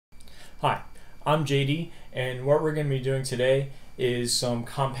Hi, I'm JD, and what we're going to be doing today is some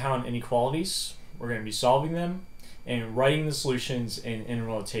compound inequalities. We're going to be solving them and writing the solutions in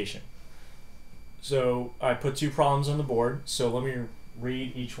interval notation. So I put two problems on the board, so let me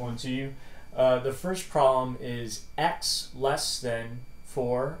read each one to you. The first problem is x less than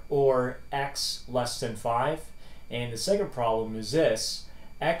 4 or x less than 5. And the second problem is this: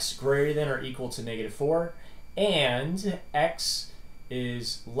 x greater than or equal to -4 and x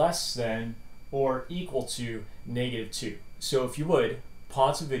is less than or equal to -2. So if you would,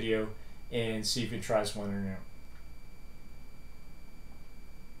 pause the video and see if you can try this one or no.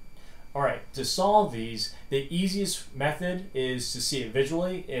 Alright, to solve these, the easiest method is to see it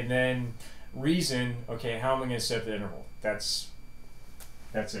visually and then reason, okay, how am I going to set the interval? That's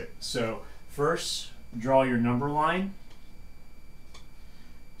it. So first, draw your number line.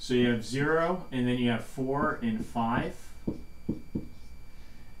 So you have 0, and then you have 4 and 5.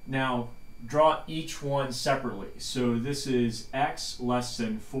 Now, draw each one separately. So this is x less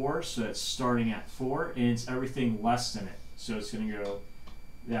than 4, so that's starting at 4, and it's everything less than it. So it's going to go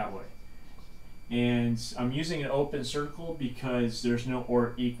that way. And I'm using an open circle because there's no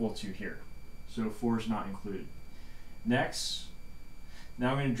or equal to here. So 4 is not included. Next,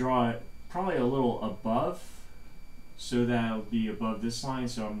 now I'm going to draw it probably a little above, so that'll be above this line,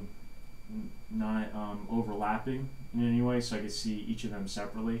 so I'm not overlapping in any way, so I can see each of them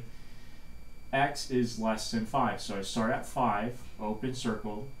separately. X is less than 5, so I start at 5, open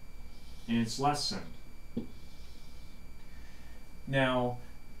circle, and it's less than. Now,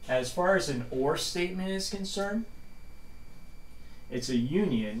 as far as an OR statement is concerned, it's a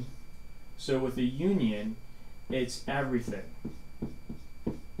union. So with a union, it's everything.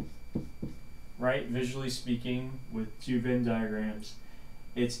 Right? Visually speaking, with two Venn diagrams,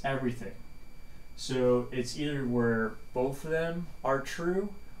 it's everything. So it's either where both of them are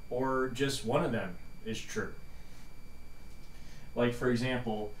true or just one of them is true. Like for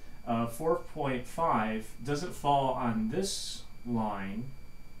example, 4.5 doesn't fall on this line,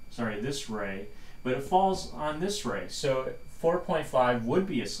 sorry, this ray, but it falls on this ray. So 4.5 would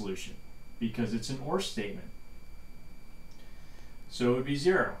be a solution because it's an OR statement. So it would be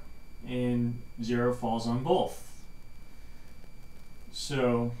 0, and 0 falls on both.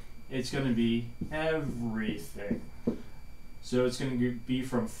 So it's going to be everything. So it's going to be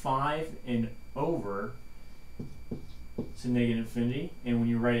from 5 and over to -infinity. And when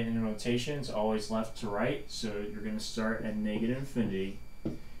you write it in notation, it's always left to right. So you're going to start at -infinity,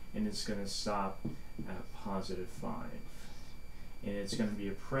 and it's going to stop at +5. And it's going to be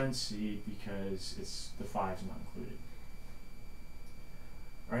a parenthesis because the 5 is not included.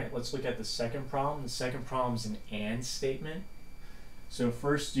 Alright, let's look at the second problem. The second problem is an AND statement. So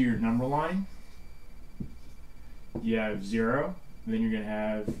first do your number line. You have 0, then you're going to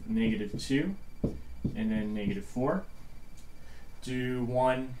have -2, and then -4. Do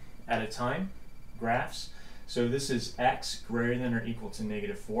one at a time, graphs. So this is x greater than or equal to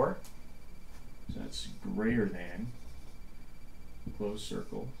 -4. So that's greater than, closed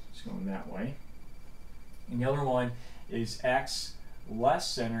circle, it's going that way. And the other one is x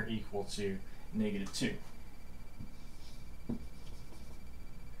less than or equal to -2.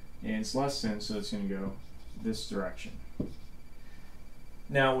 And it's less than, so it's going to go this direction.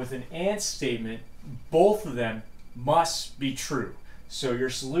 Now with an AND statement, both of them must be true. So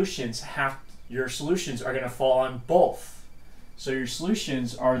your solutions are going to fall on both. So your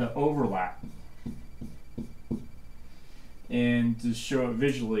solutions are the overlap. And to show it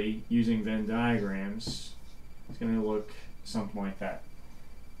visually using Venn diagrams, it's going to look something like that.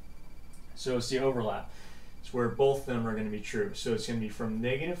 So it's the overlap. It's where both of them are going to be true. So it's going to be from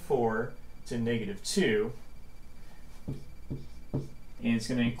 -4 to -2. And it's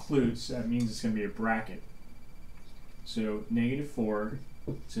going to include, so that means it's going to be a bracket. So -4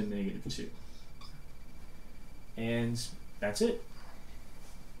 to -2. And that's it.